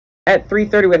At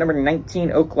 3:30, we had number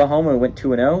 19, Oklahoma, went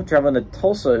 2-0. Traveling to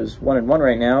Tulsa is 1-1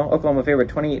 right now. Oklahoma favorite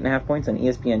 28.5 points on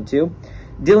ESPN2.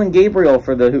 Dylan Gabriel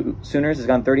for the Sooners has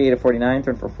gone 38 of 49,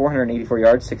 thrown for 484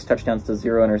 yards, 6 touchdowns to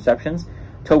 0 interceptions.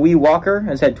 Tawee Walker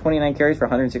has had 29 carries for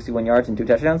 161 yards and 2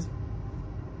 touchdowns.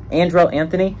 Andrell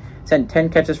Anthony has had 10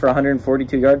 catches for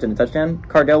 142 yards and a touchdown.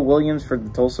 Cardell Williams for the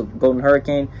Tulsa Golden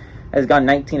Hurricane has gone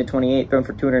 19 of 28, thrown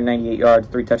for 298 yards,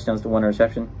 3 touchdowns to 1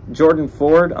 interception. Jordan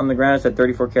Ford on the ground has had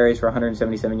 34 carries for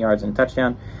 177 yards and a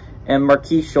touchdown. And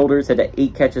Marquise Shoulders had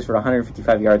 8 catches for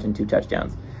 155 yards and 2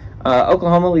 touchdowns.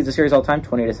 Oklahoma leads the series all time,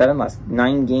 20-7. Last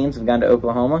 9 games have gone to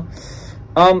Oklahoma.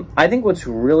 I think what's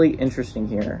really interesting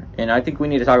here, and I think we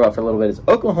need to talk about for a little bit, is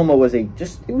Oklahoma was it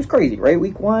was crazy, right?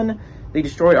 Week 1, they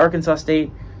destroyed Arkansas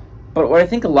State. But what I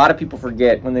think a lot of people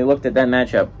forget when they looked at that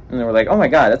matchup, and they were like, oh my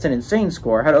god, that's an insane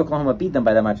score. How did Oklahoma beat them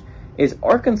by that much? Is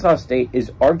Arkansas State is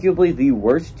arguably the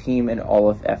worst team in all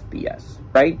of FBS,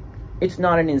 right? It's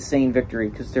not an insane victory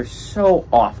because they're so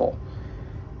awful.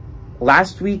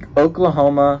 Last week,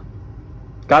 Oklahoma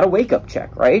got a wake-up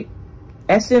check, right?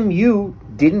 SMU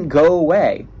didn't go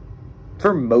away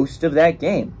for most of that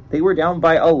game. They were down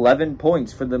by 11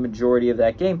 points for the majority of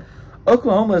that game.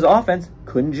 Oklahoma's offense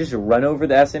couldn't just run over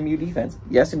the SMU defense.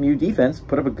 The SMU defense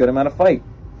put up a good amount of fight.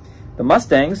 The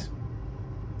Mustangs,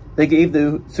 they gave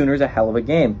the Sooners a hell of a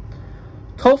game.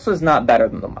 Tulsa's not better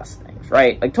than the Mustangs,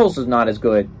 right? Like, Tulsa's not as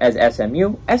good as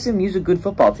SMU. SMU's a good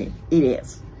football team. It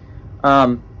is.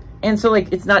 And so,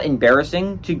 like, it's not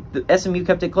embarrassing to... The SMU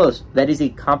kept it close. That is a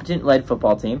competent-led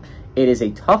football team. It is a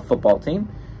tough football team.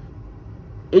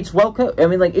 It's well coached. I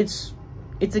mean, like, it's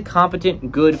a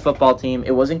competent, good football team.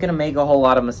 It wasn't going to make a whole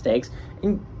lot of mistakes.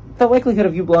 And the likelihood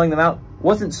of you blowing them out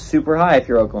wasn't super high if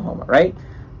you're Oklahoma, right?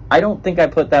 I don't think I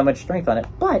put that much strength on it,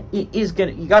 but it is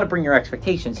going to, you got to bring your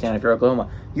expectations down if you're Oklahoma.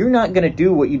 You're not going to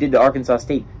do what you did to Arkansas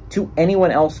State to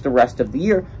anyone else the rest of the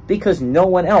year because no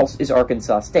one else is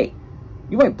Arkansas State.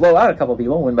 You might blow out a couple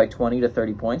people, win by 20 to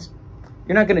 30 points.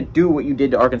 You're not going to do what you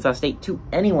did to Arkansas State to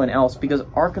anyone else because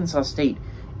Arkansas State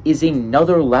is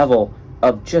another level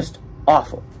of just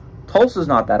awful. Tulsa's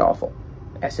not that awful.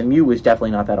 SMU is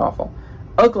definitely not that awful.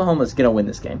 Oklahoma's going to win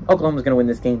this game. Oklahoma's going to win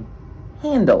this game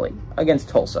handily against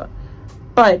Tulsa.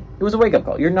 But it was a wake-up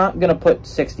call. You're not going to put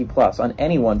 60-plus on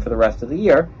anyone for the rest of the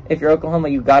year. If you're Oklahoma,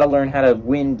 you've got to learn how to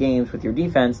win games with your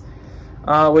defense,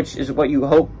 which is what you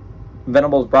hope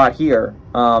Venables brought here.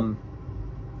 We're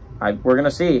going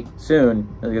to see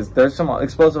soon because there's some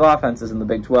explosive offenses in the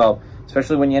Big 12,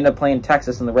 especially when you end up playing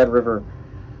Texas in the Red River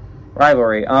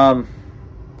rivalry.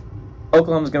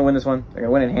 Oklahoma's going to win this one. They're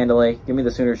going to win it handily. Give me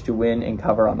the Sooners to win and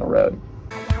cover on the road.